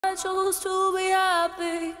I chose to be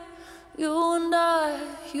happy. You and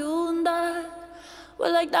I,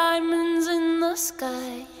 we're like diamonds in the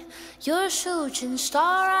sky. You're a shooting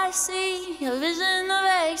star I see, a vision of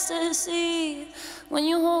ecstasy. When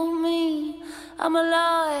you hold me, I'm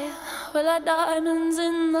alive. We're like diamonds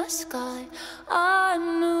in the sky. I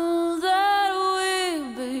knew that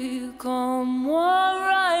we'd become one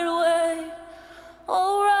right away.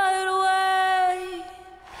 Oh, right away.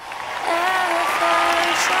 At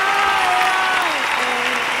first sight,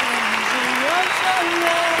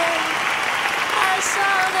 I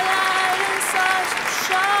saw the light inside you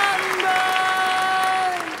shine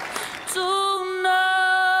bright.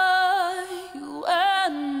 Tonight, you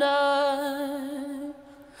and I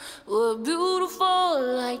were beautiful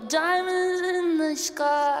like diamonds in the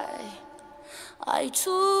sky. I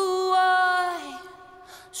too,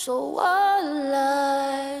 so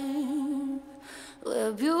alive.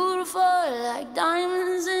 We're beautiful like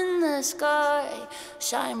diamonds in the sky.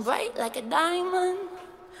 Shine bright like a diamond.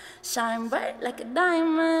 Shine bright like a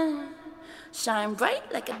diamond. Shine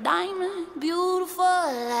bright like a diamond. Beautiful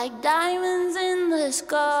like diamonds in the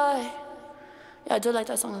sky. Yeah, I do like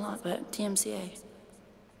that song a lot, but TMCA.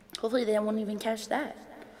 Hopefully they won't even catch that.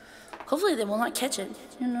 Hopefully they will not catch it.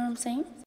 You know what I'm saying?